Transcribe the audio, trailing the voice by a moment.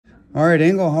All right,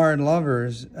 Engelhard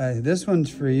lovers, this one's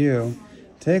for you.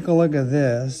 Take a look at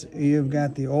this. You've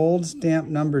got the old stamp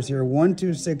numbers here,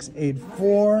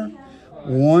 12684,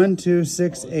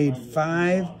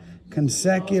 12685,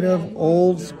 consecutive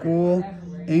old school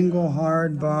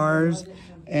Engelhard bars.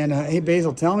 And hey,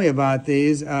 Basil, tell me about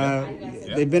these.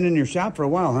 They've been in your shop for a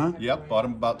while, huh? Yep, bought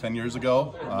them about 10 years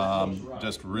ago.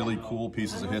 Just really cool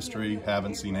pieces of history.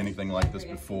 Haven't seen anything like this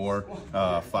before.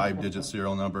 5-digit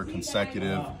serial number,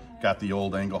 consecutive. Got the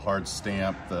old Engelhard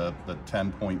stamp, the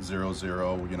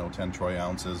 10.00, 10 troy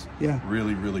ounces. Yeah.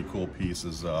 Really, really cool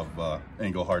pieces of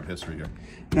Engelhard history here.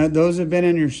 Now, those have been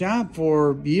in your shop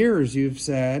for years, you've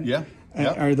said. Yeah.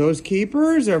 Yep. Are those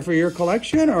keepers or for your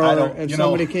collection, or if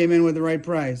somebody came in with the right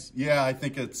price? Yeah, I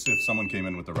think it's if someone came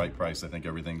in with the right price, I think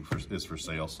everything is for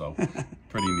sale, so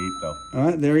pretty neat though. All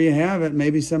right, there you have it.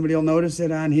 Maybe somebody will notice it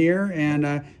on here and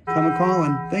come a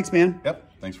calling. Thanks, man.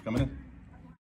 Yep, thanks for coming in.